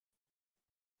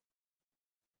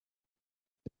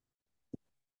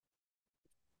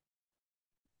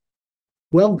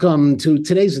Welcome to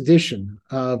today's edition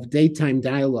of Daytime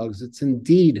Dialogues. It's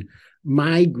indeed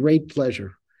my great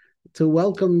pleasure to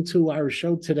welcome to our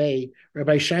show today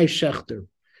Rabbi Shai Shechter.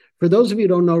 For those of you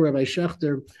who don't know Rabbi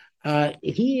Shechter,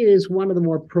 he is one of the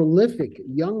more prolific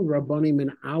young rabbanim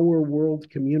in our world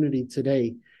community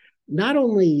today, not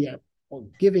only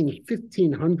giving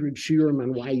 1,500 shiurim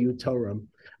on YU Torah,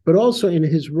 but also in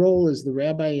his role as the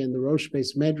rabbi in the Rosh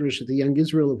Beis Medrash at the Young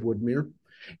Israel of Woodmere,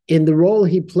 in the role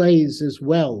he plays as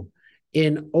well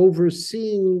in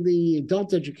overseeing the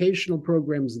adult educational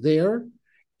programs there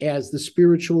as the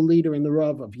spiritual leader and the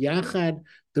Rav of Yachad,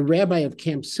 the rabbi of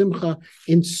Camp Simcha,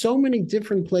 in so many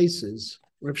different places.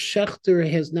 Rav Shechter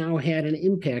has now had an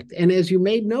impact. And as you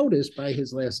may notice by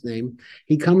his last name,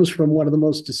 he comes from one of the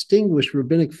most distinguished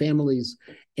rabbinic families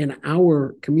in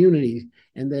our community,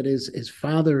 and that is his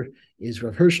father is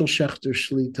Rav Hershel Shechter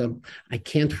Shlita. I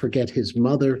can't forget his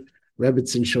mother,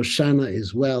 Rebbetzin Shoshana,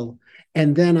 as well.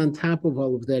 And then on top of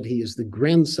all of that, he is the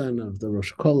grandson of the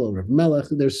Rosh Kol, Rav Melech.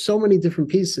 There's so many different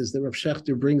pieces that Rav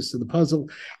Shechter brings to the puzzle,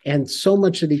 and so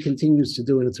much that he continues to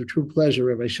do. And it's a true pleasure,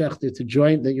 Rabbi Shechter,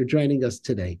 that you're joining us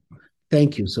today.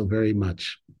 Thank you so very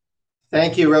much.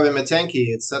 Thank you, Rabbi Matenki.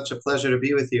 It's such a pleasure to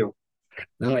be with you.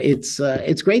 No, it's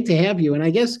great to have you. And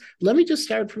I guess let me just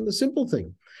start from the simple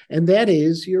thing. And that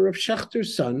is, you're Rav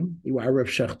Shechter's son. You are Rav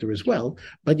Shechter as well,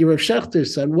 but you're Rav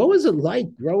Shechter's son. What was it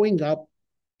like growing up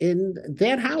in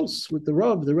that house with the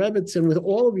Rav, the Rebbetzin, and with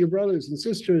all of your brothers and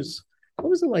sisters? What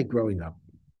was it like growing up?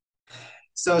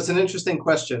 So it's an interesting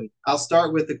question. I'll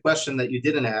start with the question that you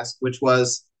didn't ask, which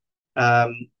was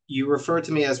you referred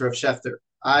to me as Rav Shechter.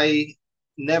 I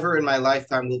never in my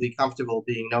lifetime will be comfortable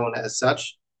being known as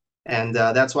such. And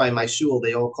that's why in my shul,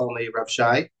 they all call me Rav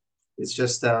Shai. It's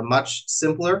just much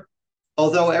simpler.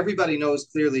 Although everybody knows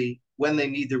clearly when they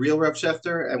need the real Rav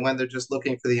Shechter and when they're just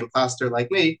looking for the imposter like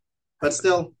me. But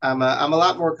still, I'm a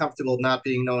lot more comfortable not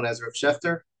being known as Rav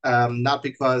Shechter, not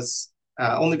because,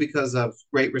 only because of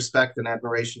great respect and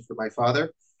admiration for my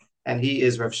father. And he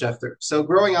is Rav Shechter. So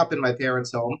growing up in my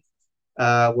parents' home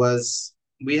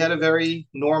we had a very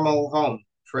normal home.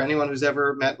 For anyone who's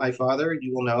ever met my father,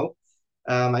 you will know.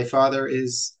 My father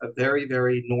is a very,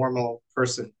 very normal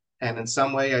person. And in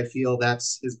some way, I feel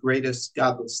that's his greatest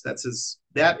godless.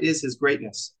 That is his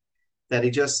greatness, that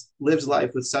he just lives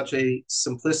life with such a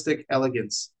simplistic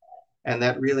elegance. And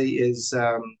that really is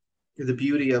the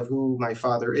beauty of who my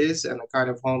father is and the kind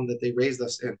of home that they raised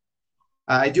us in.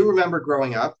 I do remember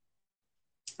growing up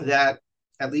that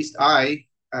at least I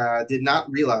did not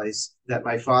realize that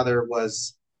my father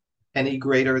was any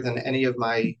greater than any of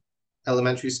my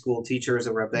elementary school teachers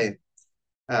or rebbeim.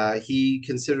 He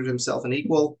considered himself an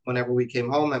equal whenever we came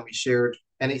home and we shared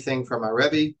anything from our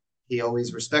Rebbe. He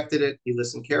always respected it. He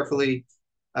listened carefully,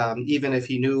 even if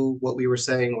he knew what we were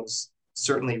saying was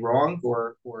certainly wrong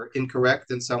or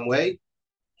incorrect in some way.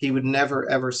 He would never,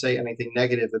 ever say anything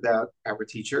negative about our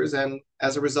teachers. And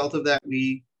as a result of that,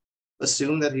 we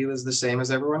assumed that he was the same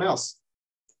as everyone else.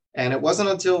 And it wasn't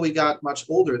until we got much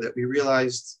older that we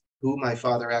realized who my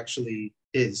father actually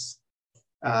is.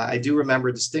 I do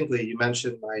remember distinctly, you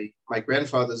mentioned my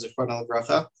grandfather's Zechron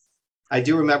Bracha. I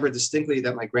do remember distinctly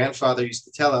that my grandfather used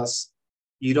to tell us,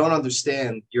 you don't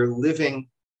understand, you're living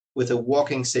with a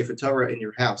walking Sefer Torah in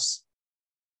your house.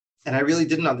 And I really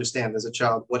didn't understand as a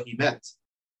child what he meant.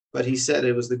 But he said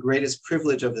it was the greatest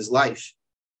privilege of his life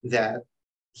that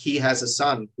he has a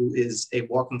son who is a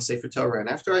walking Sefer Torah. And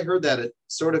after I heard that, it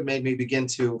sort of made me begin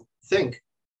to think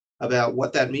about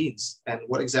what that means and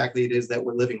what exactly it is that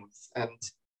we're living with. And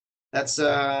that's, in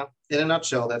a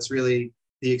nutshell, that's really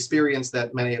the experience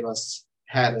that many of us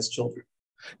had as children.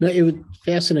 No, it was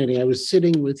fascinating. I was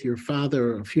sitting with your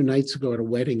father a few nights ago at a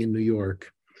wedding in New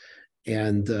York,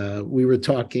 and we were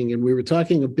talking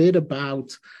a bit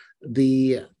about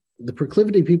the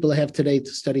proclivity people have today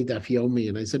to study Daf Yomi.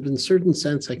 And I said, in a certain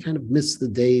sense, I kind of miss the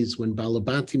days when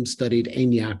Balabatim studied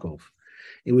Ein Yaakov.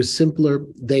 It was simpler.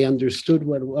 They understood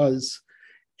what it was.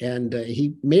 And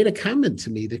he made a comment to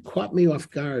me that caught me off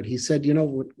guard. He said,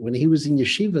 when he was in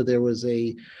yeshiva, there was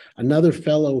another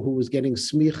fellow who was getting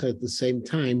smicha at the same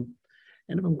time.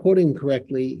 And if I'm quoting him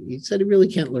correctly, he said he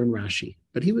really can't learn Rashi,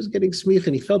 but he was getting smicha,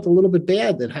 and he felt a little bit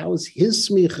bad that how is his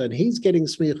smicha and he's getting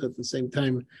smicha at the same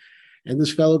time. And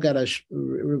this fellow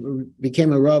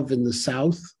became a Rav in the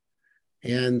South.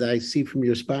 And I see from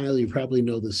your smile, you probably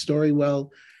know the story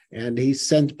well. And he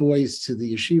sent boys to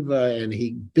the yeshiva, and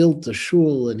he built a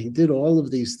shul, and he did all of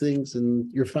these things.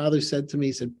 And your father said to me,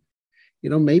 he said,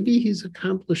 maybe he's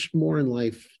accomplished more in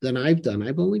life than I've done.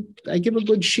 I give a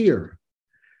good shiur.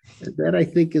 And that, I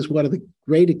think, is one of the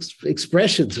great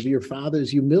expressions of your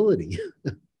father's humility.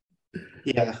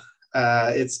 Yeah,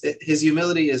 His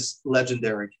humility is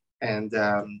legendary, and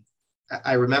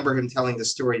I remember him telling the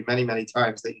story many, many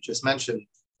times that you just mentioned.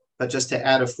 But just to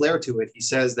add a flair to it, he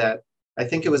says that I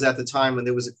think it was at the time when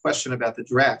there was a question about the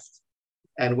draft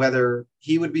and whether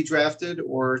he would be drafted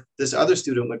or this other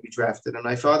student would be drafted. And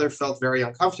my father felt very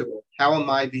uncomfortable. How am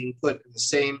I being put in the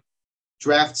same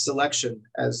draft selection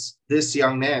as this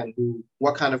young man?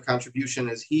 What kind of contribution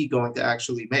is he going to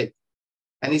actually make?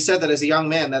 And he said that as a young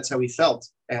man, that's how he felt.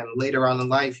 And later on in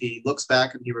life, he looks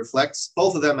back and he reflects.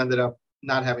 Both of them ended up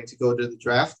not having to go to the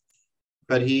draft.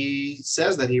 But he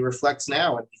says that he reflects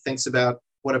now and he thinks about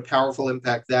what a powerful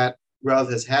impact that Rav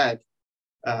has had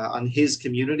on his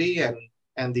community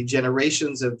and the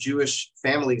generations of Jewish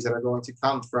families that are going to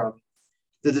come from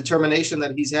the determination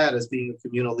that he's had as being a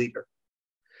communal leader.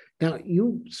 Now,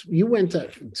 you went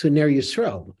to Ner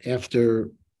Yisrael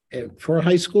for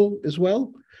high school as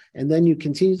well, and then you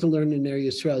continued to learn in Ner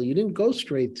Yisrael. You didn't go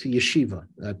straight to yeshiva,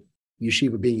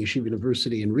 yeshiva being Yeshiva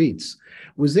University in Reitz.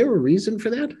 Was there a reason for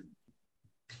that?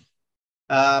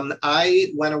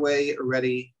 I went away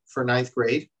already for ninth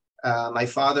grade. My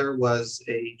father was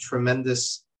a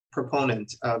tremendous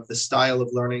proponent of the style of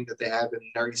learning that they have in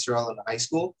Ner Yisrael in high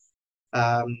school.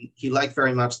 He liked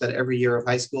very much that every year of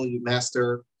high school you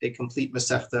master a complete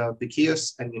Masechta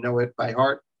B'kiyos and you know it by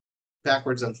heart,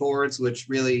 backwards and forwards, which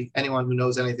really anyone who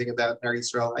knows anything about Ner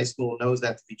Yisrael high school knows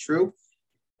that to be true.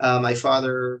 My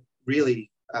father really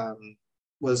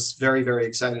was very, very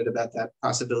excited about that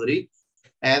possibility.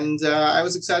 And I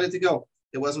was excited to go.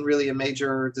 It wasn't really a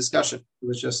major discussion. It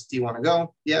was just, do you want to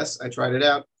go? Yes, I tried it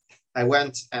out. I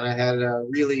went and I had a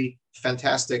really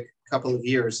fantastic couple of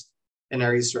years in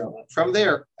Eretz Yisrael. From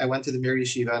there, I went to the Mir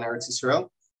Yeshiva in Eretz Yisrael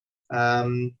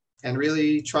and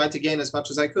really tried to gain as much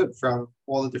as I could from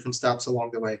all the different stops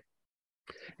along the way.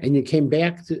 And you came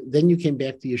back to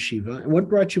Yeshiva. And what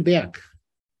brought you back?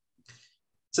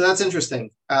 So that's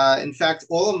interesting. In fact,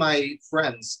 all of my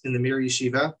friends in the Mir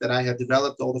Yeshiva that I had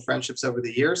developed, all the friendships over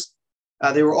the years,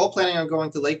 they were all planning on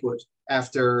going to Lakewood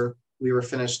after we were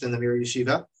finished in the Mir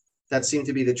Yeshiva. That seemed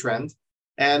to be the trend.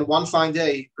 And one fine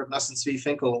day, Rav Nosson Tzvi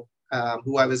Finkel,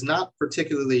 who I was not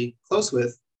particularly close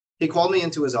with, he called me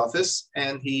into his office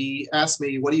and he asked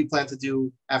me, what do you plan to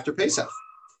do after Pesach?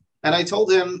 And I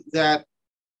told him that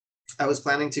I was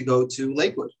planning to go to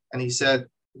Lakewood. And he said,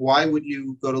 why would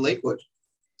you go to Lakewood?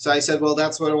 So I said, well,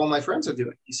 that's what all my friends are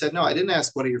doing. He said, no, I didn't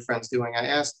ask, what are your friends doing? I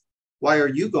asked, why are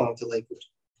you going to Lakewood?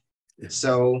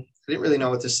 So I didn't really know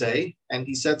what to say. And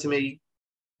he said to me,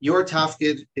 your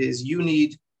tafkid is you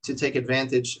need to take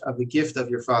advantage of the gift of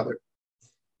your father.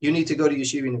 You need to go to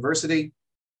Yeshiva University.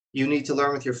 You need to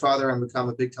learn with your father and become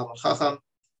a big Talmud Chacham.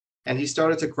 And he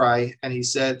started to cry and he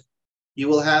said, you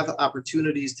will have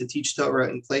opportunities to teach Torah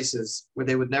in places where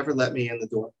they would never let me in the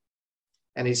door.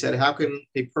 And he said, how can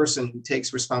a person who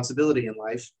takes responsibility in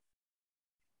life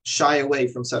shy away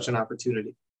from such an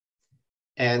opportunity?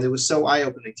 And it was so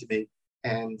eye-opening to me.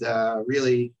 And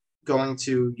really going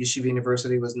to Yeshiva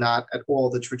University was not at all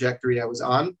the trajectory I was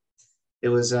on. It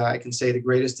was, I can say, the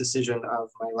greatest decision of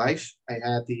my life. I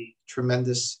had the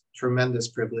tremendous, tremendous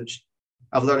privilege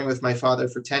of learning with my father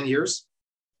for 10 years.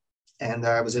 And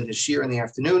I was in his shiur in the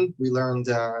afternoon. We learned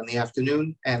in the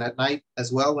afternoon and at night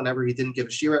as well. Whenever he didn't give a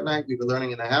shiur at night, we were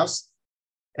learning in the house.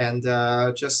 And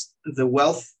just the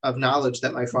wealth of knowledge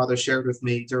that my father shared with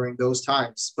me during those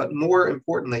times. But more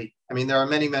importantly, I mean, there are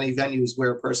many, many venues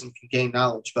where a person can gain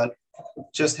knowledge, but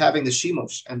just having the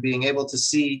shimush and being able to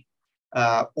see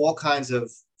all kinds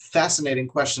of fascinating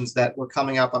questions that were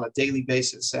coming up on a daily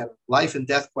basis and life and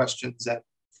death questions and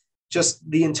just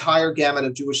the entire gamut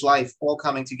of Jewish life all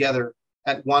coming together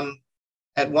at one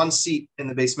seat in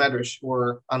the Beis Medrash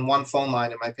or on one phone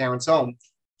line in my parents' home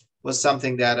was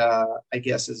something that I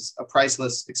guess is a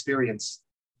priceless experience.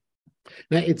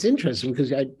 Now, it's interesting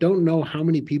because I don't know how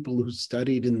many people who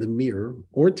studied in the Mir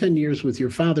or 10 years with your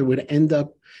father would end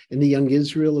up in the Young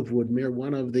Israel of Woodmere,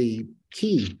 one of the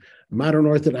key modern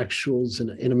Orthodox shuls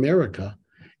in America,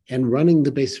 and running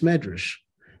the Beis Medrash.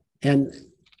 And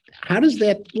how does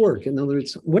that work? In other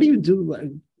words, what do you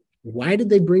do? Why did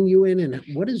they bring you in? And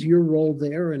what is your role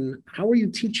there? And how are you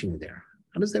teaching there?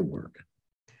 How does that work?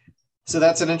 So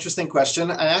that's an interesting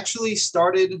question. I actually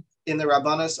started in the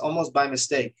Rabbanos almost by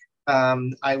mistake.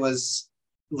 I was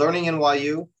learning in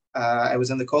YU. I was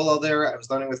in the Kollel there. I was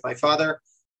learning with my father.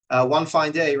 One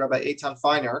fine day, Rabbi Eitan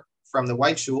Feiner from the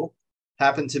White Shul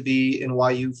happened to be in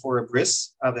YU for a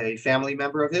bris of a family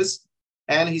member of his.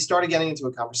 And he started getting into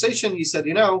a conversation. He said,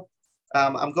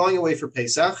 I'm going away for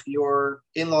Pesach. Your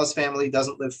in-laws family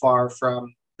doesn't live far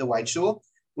from the White Shul.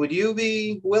 would you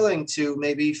be willing to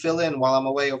maybe fill in while I'm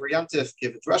away over Yom Tif,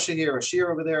 give a drasha here, a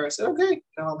shir over there? I said, okay,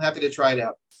 I'm happy to try it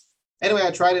out. Anyway,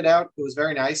 I tried it out. It was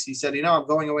very nice. He said, I'm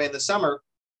going away in the summer.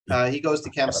 He goes to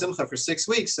Camp Simcha for 6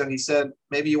 weeks. So he said,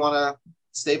 maybe you want to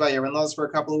stay by your in-laws for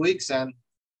a couple of weeks. And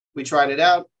we tried it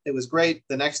out. It was great.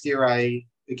 The next year I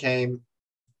became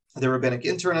the rabbinic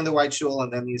intern in the White Shul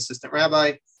and then the assistant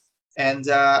rabbi. And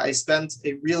I spent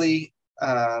a really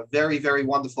very, very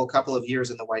wonderful couple of years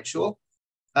in the White Shul.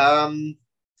 Out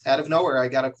of nowhere, I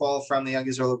got a call from the Young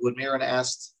Israel of Woodmere and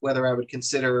asked whether I would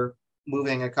consider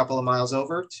moving a couple of miles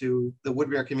over to the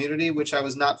Woodmere community, which I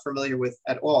was not familiar with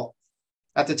at all.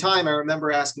 At the time, I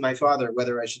remember asking my father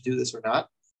whether I should do this or not.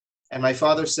 And my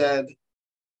father said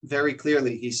very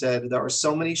clearly, he said, there are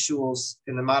so many shuls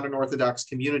in the modern Orthodox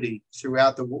community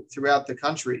throughout the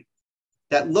country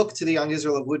that look to the Young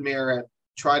Israel of Woodmere and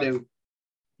try to,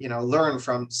 learn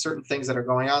from certain things that are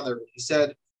going on there. He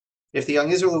said, if the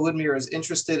Young Israel of Woodmere is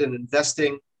interested in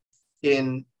investing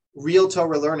in real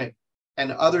Torah learning,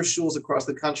 and other shuls across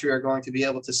the country are going to be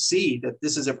able to see that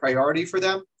this is a priority for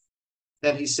them,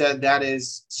 then he said that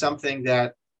is something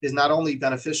that is not only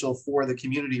beneficial for the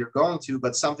community you're going to,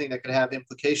 but something that could have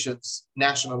implications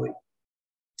nationally.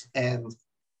 And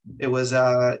it was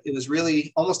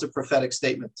really almost a prophetic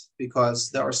statement,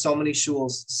 because there are so many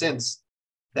shuls since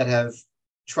that have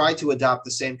tried to adopt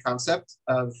the same concept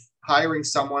of hiring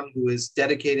someone who is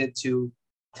dedicated to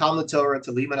Talmud Torah,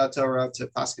 to Limud Torah, to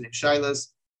Paskenim Shailas.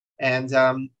 And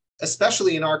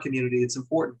especially in our community, it's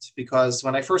important, because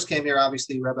when I first came here,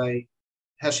 obviously Rabbi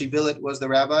Heshi Billet was the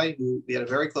rabbi who we had a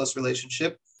very close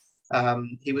relationship.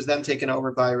 He was then taken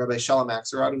over by Rabbi Shalom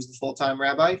Axelrod, who's the full-time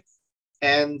rabbi.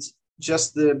 And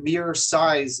just the mere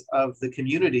size of the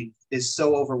community is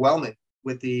so overwhelming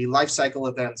with the life cycle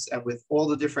events and with all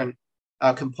the different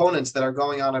components that are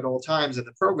going on at all times in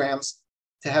the programs.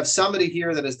 To have somebody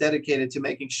here that is dedicated to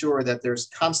making sure that there's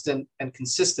constant and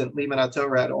consistent Limud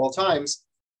Torah at all times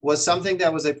was something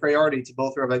that was a priority to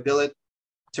both Rabbi Billet,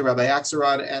 to Rabbi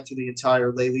Axelrod, and to the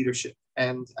entire lay leadership.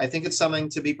 And I think it's something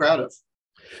to be proud of.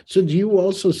 So do you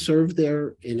also serve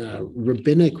there in a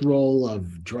rabbinic role of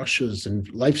drushas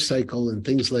and life cycle and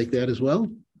things like that as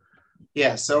well?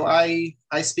 Yeah, so I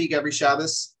speak every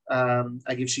Shabbos.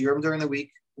 I give shiurim during the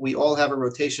week. We all have a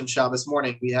rotation Shabbos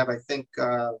morning. We have, I think,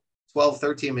 12,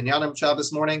 13 minyanim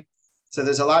Shabbos morning. So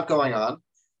there's a lot going on.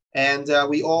 And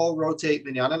we all rotate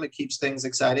minyanim. It keeps things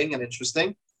exciting and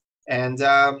interesting. And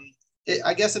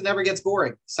I guess it never gets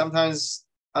boring. Sometimes,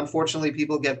 unfortunately,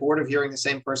 people get bored of hearing the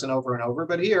same person over and over.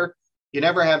 But here, you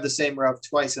never have the same Rav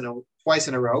twice in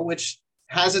a row, which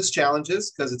has its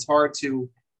challenges, because it's hard to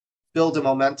build a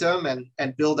momentum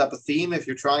and build up a theme if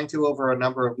you're trying to over a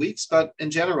number of weeks. But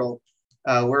in general,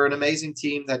 we're an amazing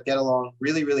team that get along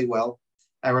really, really well.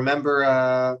 I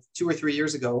remember 2 or 3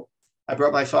 years ago, I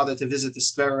brought my father to visit the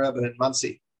Skver Rebbe in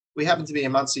Monsey. We happened to be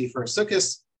in Monsey for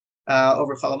Sukkot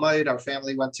over Chol Hamoed. Our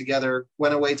family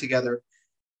went away together.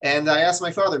 And I asked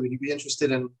my father, would you be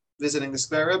interested in visiting the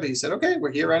Skver Rebbe? He said, okay,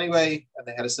 we're here anyway. And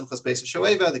they had a Simchas Beis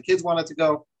Shoeva. The kids wanted to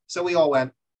go. So we all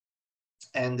went.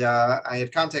 And I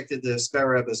had contacted the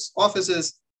Skver Rebbe's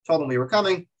offices, told them we were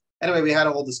coming. Anyway, we had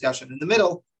a whole discussion. In the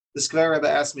middle, the Skver Rebbe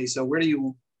asked me, so where do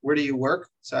you work?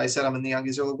 So I said, I'm in the Young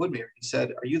Israel of Woodmere. He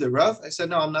said, are you the Rav? I said,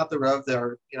 no, I'm not the Rav.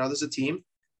 There's a team.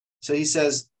 So he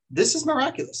says, this is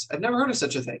miraculous. I've never heard of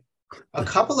such a thing. A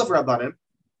couple of Rabbanim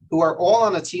who are all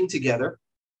on a team together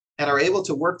and are able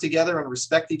to work together and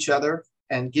respect each other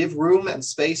and give room and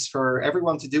space for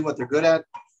everyone to do what they're good at.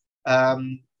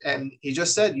 And he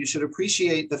just said, you should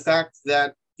appreciate the fact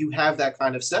that you have that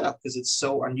kind of setup, because it's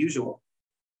so unusual.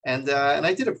 And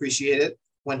I did appreciate it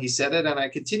when he said it, and I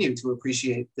continue to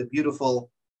appreciate the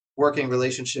beautiful working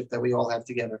relationship that we all have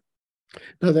together.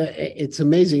 No, it's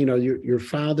amazing. Your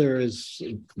father, as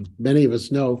many of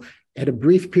us know, had a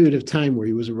brief period of time where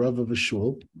he was a Rav of a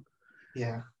shul.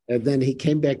 Yeah. And then he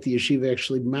came back to yeshiva.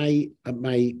 Actually,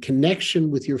 my connection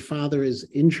with your father is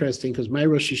interesting, because my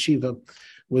Rosh Yeshiva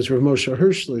was Rav Moshe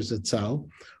Hirschler Zatzal,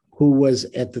 who was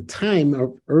at the time,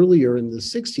 or earlier in the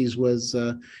 60s, was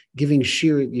giving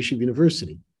shir at Yeshiva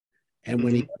University. And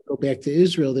when he go back to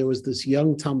Israel, there was this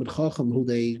young Talmud Chacham who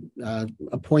they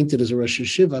appointed as a Rosh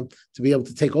Yeshiva to be able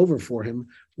to take over for him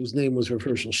whose name was Rav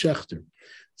Hershel Schachter.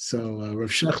 So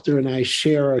Rav Schachter and I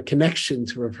share a connection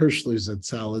to Rav Hershler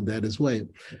Zatzal in that as well.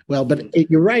 Well, but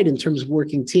you're right in terms of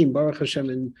working team. Baruch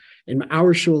Hashem, in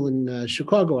our shul in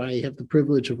Chicago, I have the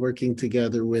privilege of working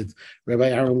together with Rabbi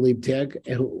Aaron Liebtag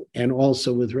and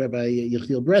also with Rabbi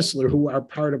Yechiel Bressler, who are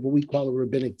part of what we call a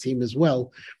rabbinic team as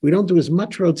well. We don't do as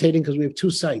much rotating because we have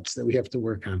 2 sites that we have to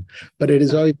work on, but it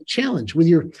is always a challenge.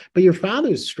 But your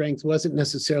father's strength wasn't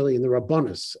necessarily in the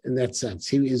Rabbonis in that sense.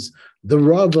 He is the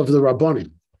Rav of the Rabbonim.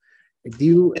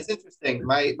 It's interesting.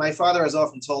 My father has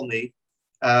often told me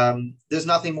there's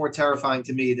nothing more terrifying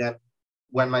to me than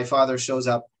when my father shows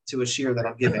up to a shiur that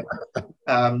I'm giving.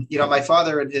 My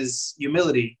father, in his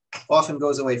humility, often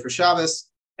goes away for Shabbos,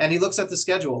 and he looks at the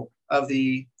schedule of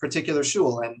the particular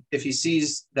shul. And if he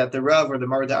sees that the Rav or the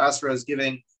Mareh Asra is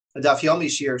giving a Daf Yomi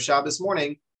shiur Shabbos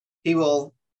morning, he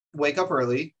will wake up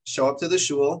early, show up to the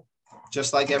shul,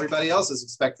 just like everybody else is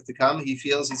expected to come. He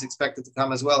feels he's expected to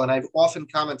come as well. And I've often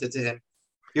commented to him,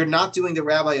 you're not doing the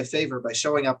rabbi a favor by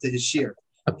showing up to his shiur.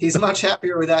 He's much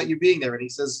happier without you being there. And he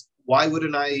says, why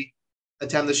wouldn't I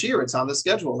attend the shiur? It's on the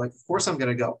schedule. Like, of course I'm going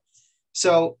to go.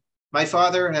 So my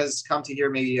father has come to hear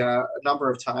me a number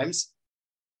of times.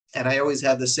 And I always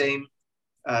have the same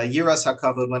yiras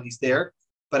hakavod when he's there.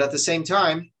 But at the same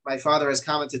time, my father has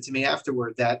commented to me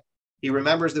afterward that he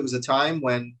remembers there was a time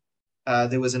when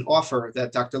there was an offer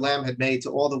that Dr. Lamb had made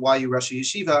to all the YU Roshei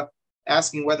Yeshiva,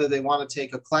 asking whether they want to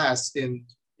take a class in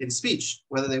speech,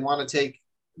 whether they want to take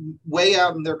way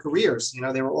out in their careers.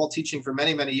 They were all teaching for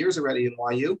many, many years already in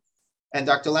YU. And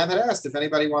Dr. Lamb had asked if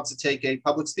anybody wants to take a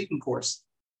public speaking course.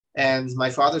 And my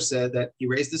father said that he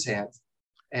raised his hand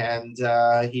and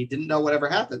he didn't know whatever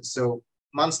happened. So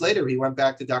months later, he went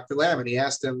back to Dr. Lamb and he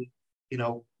asked him,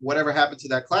 whatever happened to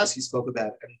that class he spoke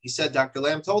about. And he said, Dr.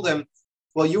 Lamb told him,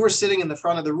 well, you were sitting in the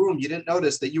front of the room. You didn't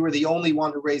notice that you were the only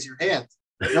one who raised your hand.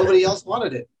 Nobody else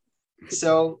wanted it.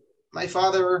 So my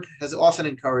father has often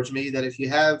encouraged me that if you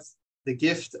have the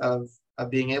gift of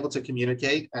being able to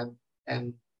communicate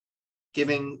and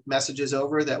giving messages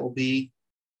over that will be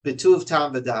b'tuv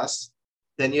tam v'das,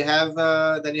 then you have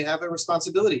a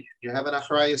responsibility. You have an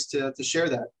achrayus to share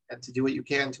that and to do what you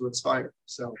can to inspire.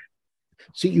 So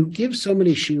you give so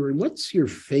many shiurim. What's your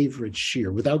favorite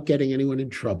shiur without getting anyone in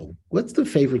trouble? What's the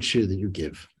favorite shiur that you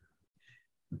give?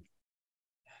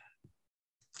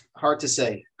 Hard to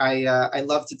say. I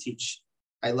love to teach.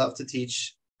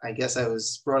 I guess I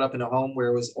was brought up in a home where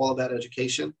it was all about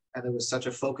education and there was such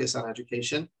a focus on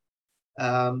education.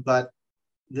 But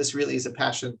this really is a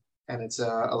passion and it's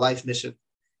a life mission.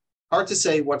 Hard to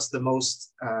say what's the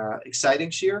most exciting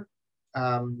shiur.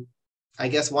 I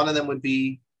guess one of them would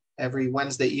be every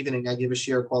Wednesday evening, I give a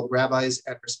shiur called Rabbis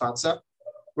and Responsa,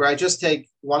 where I just take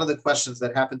one of the questions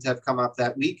that happen to have come up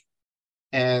that week.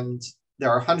 And there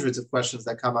are hundreds of questions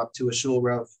that come up to a shul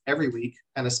rav every week.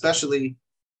 And especially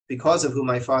because of who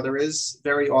my father is,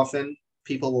 very often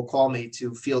people will call me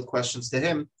to field questions to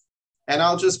him. And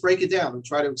I'll just break it down and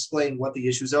try to explain what the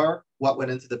issues are, what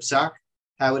went into the psak,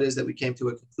 how it is that we came to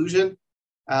a conclusion.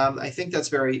 I think that's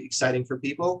very exciting for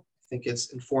people. I think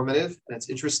it's informative and it's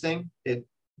interesting. It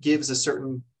gives a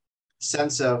certain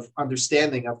sense of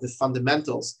understanding of the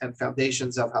fundamentals and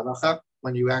foundations of halacha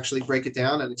when you actually break it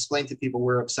down and explain to people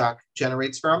where a psak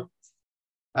generates from.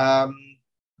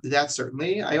 That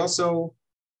certainly. I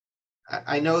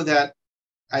know that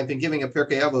I've been giving a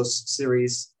Pirkei Avos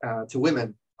series to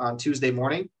women on Tuesday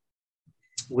morning,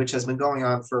 which has been going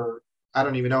on for I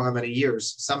don't even know how many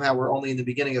years. Somehow we're only in the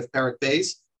beginning of Perek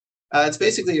Beis. It's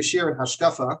basically a shiur in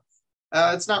hashkafa.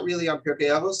 It's not really on Pirkei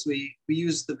Avos. We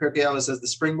use the Pirkei Avos as the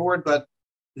springboard, but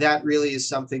that really is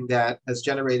something that has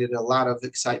generated a lot of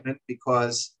excitement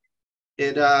because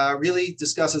it really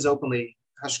discusses openly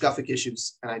hashkafic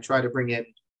issues. And I try to bring in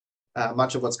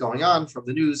much of what's going on from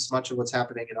the news, much of what's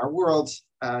happening in our world,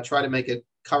 try to make it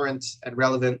current and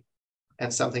relevant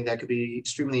and something that could be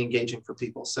extremely engaging for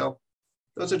people. So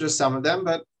those are just some of them,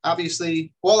 but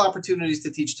obviously all opportunities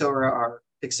to teach Torah are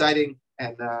exciting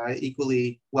and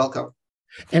equally welcome.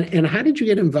 And how did you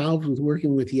get involved with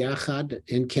working with Yachad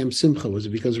and Camp Simcha? Was it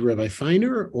because of Rabbi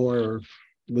Feiner or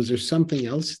was there something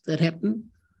else that happened?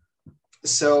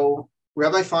 So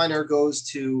Rabbi Feiner goes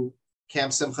to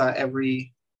Camp Simcha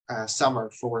every summer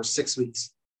for 6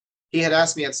 weeks. He had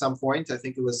asked me at some point, I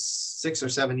think it was 6 or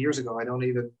 7 years ago, I don't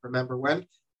even remember when,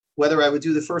 whether I would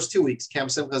do the first 2 weeks.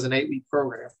 Camp Simcha is an 8-week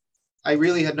program. I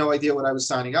really had no idea what I was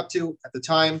signing up to at the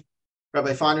time.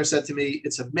 Rabbi Feiner said to me,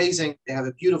 it's amazing. They have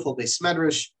a beautiful beis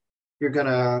medrash. You're going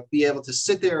to be able to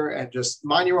sit there and just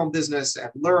mind your own business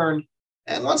and learn.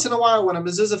 And once in a while, when a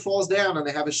mezuzah falls down and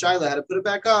they have a shaila, how to put it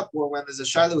back up, or when there's a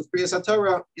shaila with Kriyas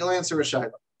HaTorah, you'll answer a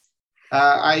shaila.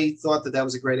 I thought that that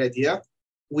was a great idea.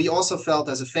 We also felt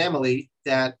as a family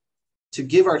that to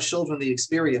give our children the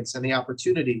experience and the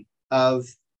opportunity of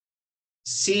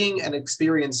seeing and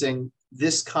experiencing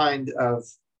this kind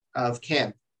of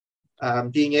camp,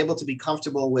 being able to be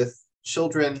comfortable with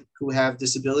children who have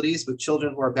disabilities, with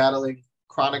children who are battling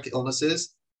chronic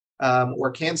illnesses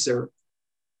or cancer,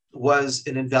 was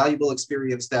an invaluable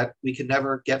experience that we could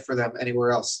never get for them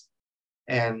anywhere else.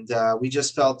 And we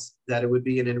just felt that it would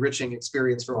be an enriching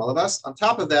experience for all of us. On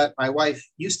top of that, my wife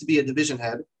used to be a division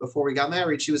head. Before we got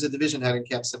married, she was a division head in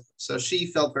Camp Simcha. So she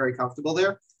felt very comfortable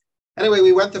there. Anyway,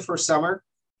 we went the first summer.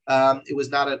 It was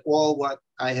not at all what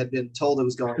I had been told it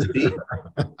was going to be.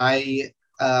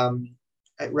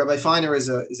 Rabbi Feiner is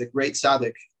a great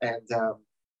tzaddik, and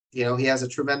he has a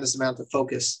tremendous amount of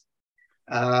focus.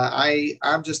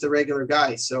 I'm just a regular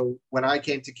guy. So when I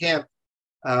came to camp,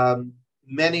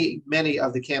 many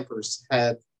of the campers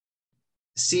had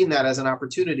seen that as an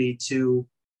opportunity to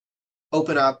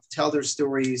open up, tell their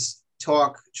stories,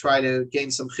 talk, try to gain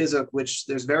some chizuk, which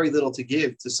there's very little to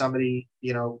give to somebody.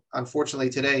 Unfortunately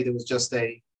today there was just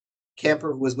a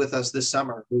camper who was with us this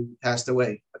summer who passed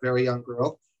away, a very young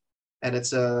girl, and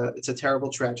it's a terrible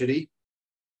tragedy.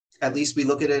 At least we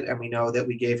look at it and we know that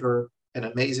we gave her an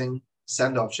amazing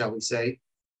send-off, shall we say,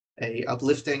 a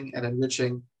uplifting and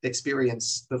enriching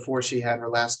experience before she had her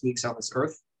last weeks on this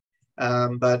earth.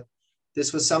 But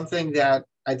this was something that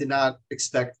I did not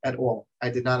expect at all. I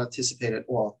did not anticipate at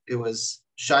all. It was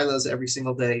shilas every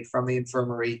single day from the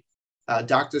infirmary,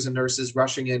 doctors and nurses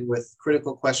rushing in with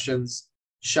critical questions.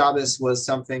 Shabbos was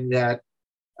something that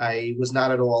I was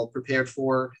not at all prepared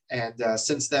for. And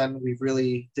since then, we've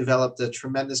really developed a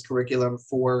tremendous curriculum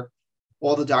for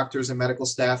all the doctors and medical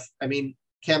staff. I mean,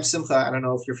 Camp Simcha, I don't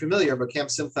know if you're familiar, but Camp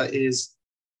Simcha is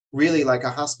really like a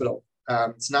hospital.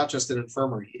 It's not just an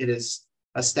infirmary. It is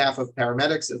a staff of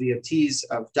paramedics, of EMTs,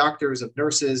 of doctors, of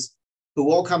nurses,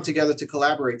 who all come together to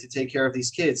collaborate to take care of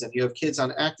these kids. And you have kids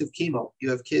on active chemo. You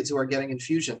have kids who are getting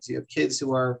infusions. You have kids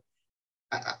who are,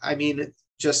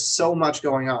 just so much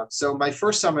going on. So my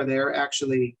first summer there,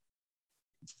 actually,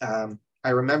 I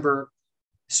remember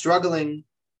struggling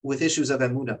with issues of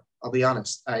emunah. I'll be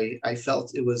honest. I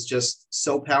felt it was just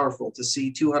so powerful to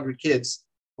see 200 kids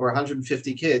or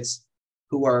 150 kids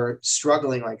who are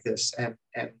struggling like this. And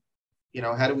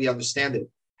how do we understand it?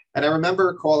 And I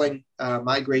remember calling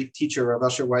my great teacher, Rav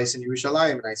Asher Weiss in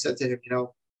Yerushalayim, and I said to him,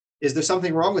 is there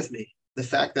something wrong with me? The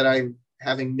fact that I'm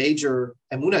having major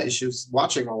emunah issues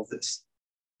watching all of this.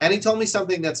 And he told me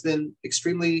something that's been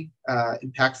extremely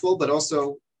impactful, but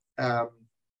also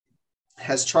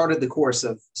has charted the course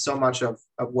of so much of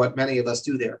what many of us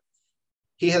do there.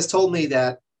 He has told me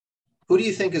that, who do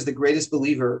you think is the greatest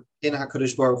believer in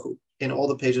HaKadosh Baruch Hu in all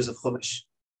the pages of Chumash?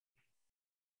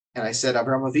 And I said,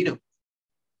 Avraham Avinu.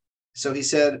 So he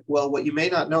said, well, what you may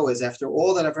not know is after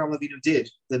all that Avraham Avinu did,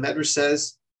 the Medrash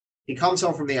says he comes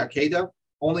home from the Akedah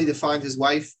only to find his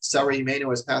wife, Sarah Imenu,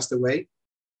 has passed away.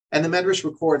 And the Medrash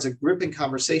records a gripping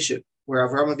conversation where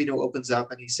Avraham Avinu opens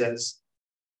up and he says,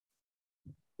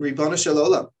 Ribono shel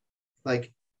olam,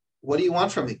 like, what do you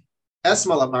want from me?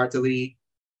 Esmal amartali,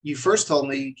 you first told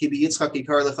me, Ki b'Yitzchak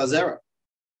yikar lechazera.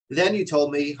 Then you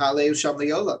told me, Haleu sham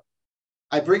liolam.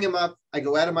 I bring him up, I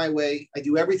go out of my way, I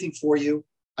do everything for you.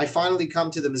 I finally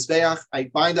come to the Mizbeach, I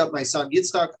bind up my son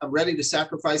Yitzchak, I'm ready to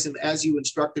sacrifice him as you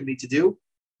instructed me to do.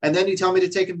 And then you tell me to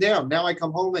take him down. Now I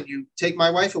come home and you take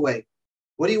my wife away.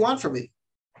 What do you want from me?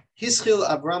 Hischil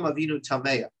Avraham Avinu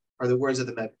Tameya are the words of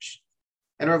the Medrash.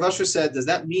 And Rav Asher said, does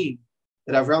that mean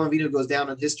that Avraham Avinu goes down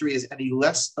in history as any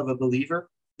less of a believer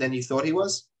than you thought he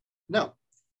was? No.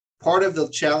 Part of the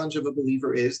challenge of a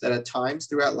believer is that at times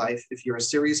throughout life, if you're a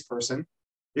serious person,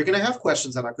 you're going to have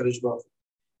questions on HaKadosh Baruch Hu.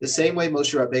 The same way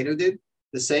Moshe Rabbeinu did,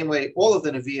 the same way all of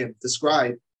the Nevi'im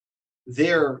describe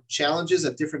their challenges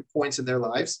at different points in their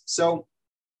lives. So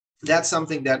that's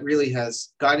something that really has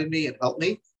guided me and helped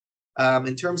me.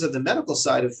 In terms of the medical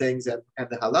side of things and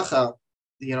the halacha,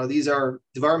 these are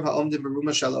dvarim ha'omdim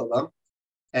beruma shel olam,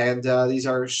 and these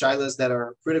are shilas that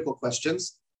are critical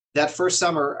questions. That first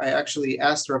summer, I actually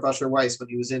asked Rav Asher Weiss when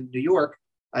he was in New York.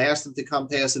 I asked him to come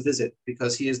pay us a visit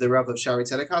because he is the Rav of Shaarei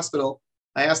Tzedek Hospital.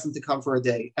 I asked him to come for a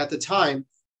day. At the time,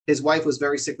 his wife was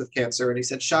very sick with cancer, and he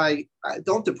said, Shai,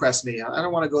 don't depress me. I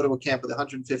don't want to go to a camp with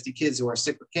 150 kids who are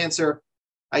sick with cancer.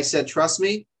 I said, trust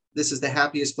me, this is the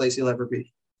happiest place you'll ever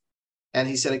be. And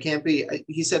he said, it can't be.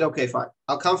 He said, okay, fine.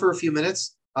 I'll come for a few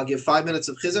minutes. I'll give 5 minutes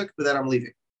of chizuk, but then I'm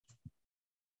leaving.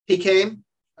 He came.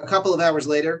 A couple of hours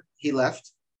later, he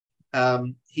left.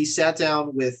 He sat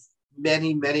down with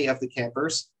many of the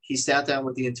campers. He sat down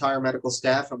with the entire medical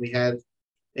staff, and we had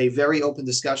a very open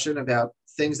discussion about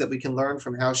things that we can learn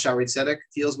from how Shaarei Tzedek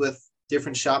deals with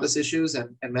different Shabbos issues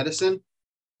and medicine.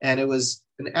 And it was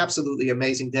an absolutely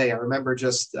amazing day. I remember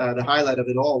just the highlight of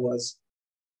it all was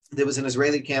there was an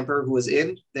Israeli camper who was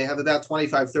in. They have about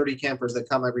 25, 30 campers that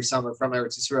come every summer from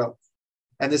Eretz Yisrael.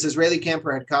 And this Israeli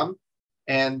camper had come,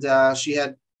 and she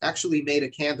had actually made a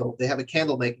candle. They have a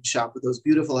candle making shop with those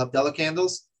beautiful Havdalah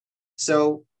candles.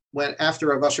 So when after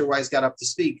Rav Asher Weiss got up to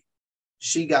speak,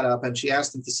 she got up and she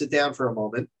asked him to sit down for a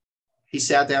moment. He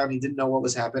sat down. He didn't know what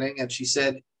was happening. And she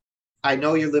said, I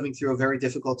know you're living through a very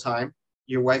difficult time.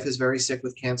 Your wife is very sick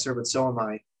with cancer, but so am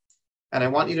I. And I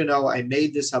want you to know I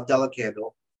made this Havdalah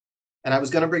candle, and I was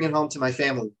going to bring it home to my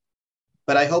family.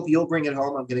 But I hope you'll bring it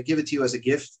home. I'm going to give it to you as a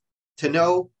gift to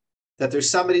know that there's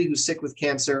somebody who's sick with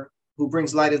cancer who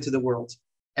brings light into the world.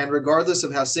 And regardless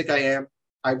of how sick I am,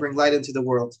 I bring light into the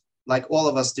world, like all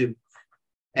of us do.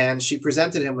 And she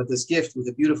presented him with this gift with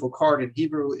a beautiful card in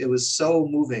Hebrew. It was so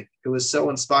moving. It was so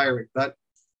inspiring. But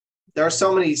there are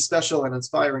so many special and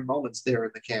inspiring moments there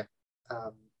in the camp.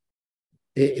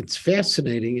 It's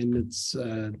fascinating, and it's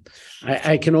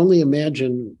I can only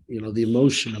imagine, the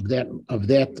emotion of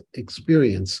that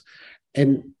experience.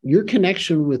 And your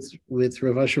connection with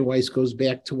Rav Asher Weiss goes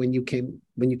back to when you came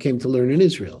to learn in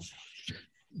Israel.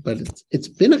 But it's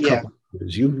been a couple of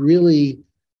years. You've really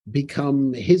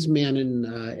become his man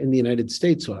in the United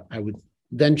States. So I would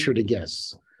venture to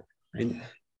guess.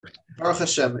 Baruch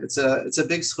Hashem, it's a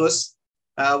big schus.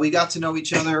 We got to know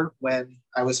each other when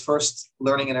I was first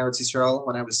learning in Eretz Yisrael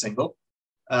when I was single.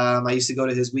 I used to go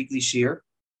to his weekly shiur,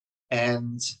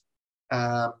 and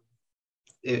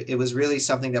it was really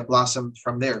something that blossomed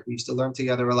from there. We used to learn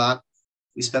together a lot.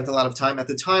 We spent a lot of time. At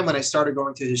the time when I started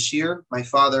going to his shiur, my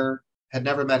father had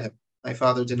never met him. My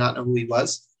father did not know who he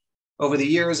was. Over the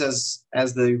years,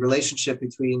 as the relationship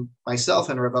between myself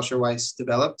and Rav Asher Weiss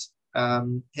developed,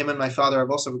 him and my father have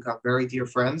also become very dear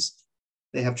friends.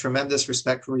 They have tremendous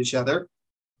respect for each other.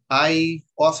 I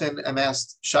often am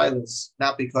asked shaylos,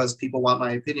 not because people want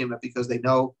my opinion, but because they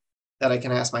know that I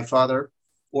can ask my father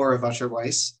or Rav Asher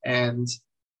Weiss. And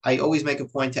I always make a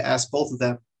point to ask both of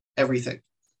them everything.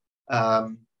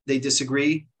 They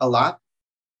disagree a lot.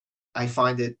 I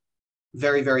find it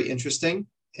very, very interesting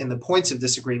in the points of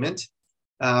disagreement.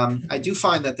 I do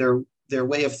find that their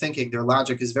way of thinking, their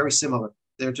logic is very similar.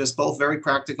 They're just both very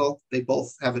practical. They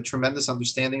both have a tremendous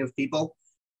understanding of people.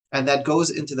 And that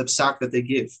goes into the psak that they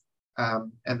give.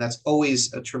 And that's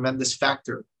always a tremendous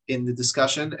factor in the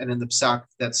discussion and in the psak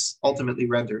that's ultimately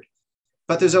rendered.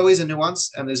 But there's always a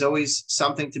nuance, and there's always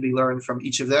something to be learned from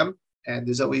each of them. And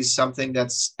there's always something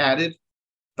that's added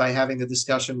by having the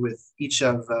discussion with each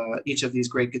of these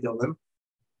great gedolim.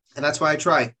 And that's why I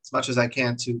try as much as I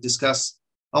can to discuss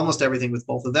almost everything with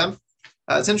both of them.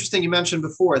 It's interesting you mentioned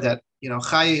before that,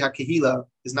 Chayi HaKehila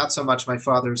is not so much my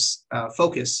father's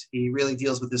focus. He really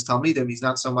deals with his Talmidim. He's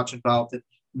not so much involved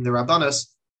in the Rabbanos.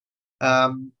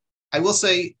 I will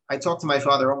say I talk to my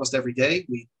father almost every day.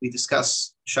 We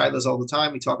discuss shaylas all the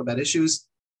time. We talk about issues.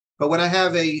 But when I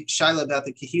have a shayla about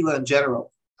the Kehila in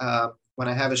general, when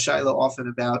I have a shayla often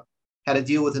about how to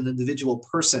deal with an individual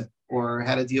person or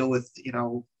how to deal with,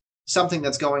 something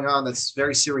that's going on that's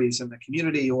very serious in the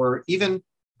community, or even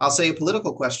I'll say a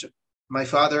political question. My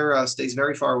father stays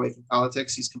very far away from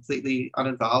politics. He's completely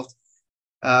uninvolved.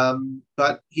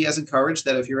 But he has encouraged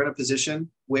that if you're in a position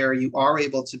where you are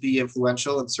able to be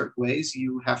influential in certain ways,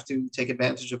 you have to take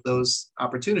advantage of those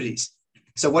opportunities.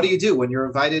 So what do you do when you're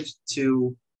invited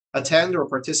to attend or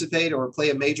participate or play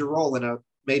a major role in a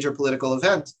major political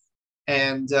event,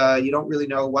 and you don't really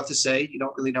know what to say, you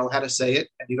don't really know how to say it,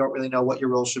 and you don't really know what your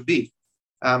role should be?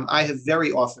 I have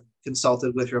very often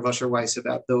consulted with Rav Asher Weiss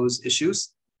about those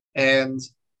issues, and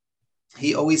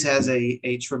he always has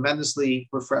a tremendously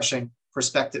refreshing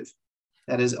perspective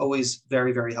that is always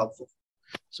very, very helpful.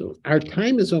 So our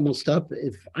time is almost up.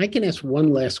 If I can ask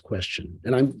one last question,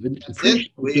 and I'm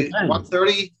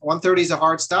 1:30 is a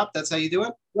hard stop. That's how you do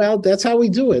it? Well, that's how we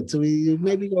do it. So we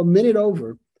maybe go a minute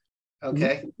over.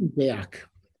 Okay. Back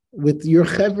with your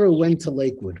chevra went to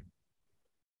Lakewood.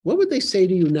 What would they say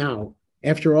to you now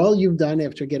after all you've done,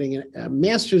 after getting a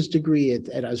master's degree at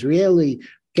Azrieli,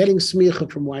 getting smicha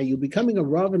from YU, becoming a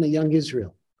Rav in a young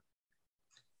Israel?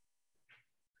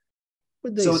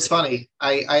 So it's funny.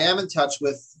 I am in touch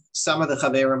with some of the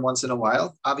chaverim once in a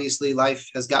while. Obviously, life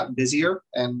has gotten busier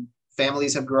and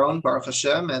families have grown, Baruch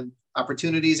Hashem, and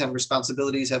opportunities and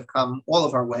responsibilities have come all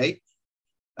of our way.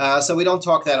 So we don't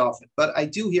talk that often. But I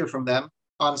do hear from them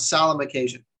on solemn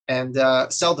occasion and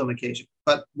seldom occasion.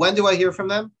 But when do I hear from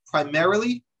them?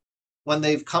 Primarily when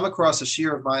they've come across a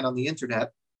shiur of mine on the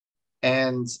internet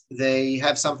and they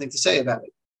have something to say about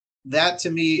it. that to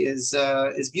me is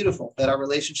beautiful. That our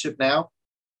relationship now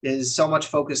is so much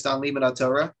focused on Limud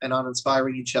Torah and on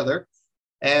inspiring each other,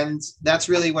 and that's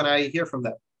really when I hear from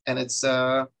them. And it's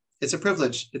a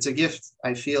privilege. It's a gift.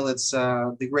 I feel it's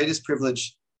the greatest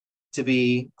privilege to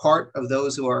be part of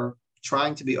those who are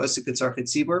trying to be Osik Tzarchei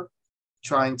Tzibur,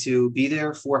 trying to be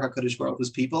there for HaKadosh Baruch Hu's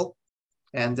people.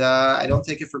 And I don't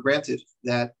take it for granted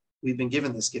that we've been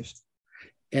given this gift.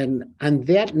 And on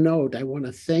that note, I want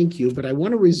to thank you, but I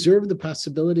want to reserve the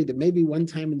possibility that maybe one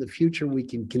time in the future we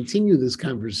can continue this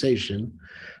conversation,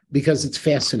 because it's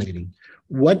fascinating.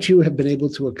 What you have been able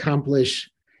to accomplish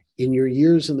in your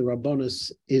years in the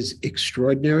Rabbonos is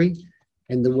extraordinary.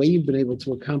 And the way you've been able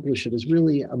to accomplish it is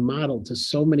really a model to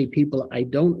so many people. I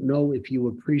don't know if you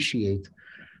appreciate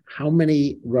how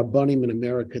many Rabbonim in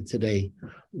America today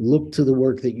look to the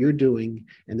work that you're doing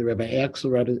and the Rabbi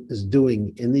Axelrod is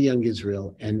doing in the Young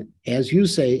Israel. And as you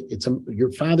say,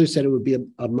 your father said it would be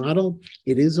a model.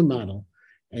 It is a model.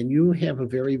 And you have a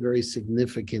very, very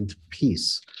significant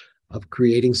piece of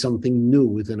creating something new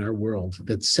within our world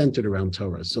that's centered around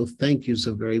Torah. So thank you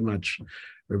so very much,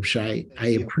 Reb Shai. I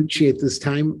appreciate this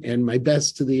time, and my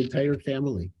best to the entire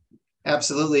family.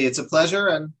 Absolutely. It's a pleasure.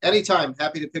 And anytime,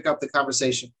 happy to pick up the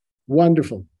conversation.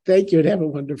 Wonderful. Thank you, and have a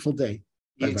wonderful day.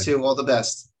 You too. All the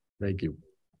best. Thank you.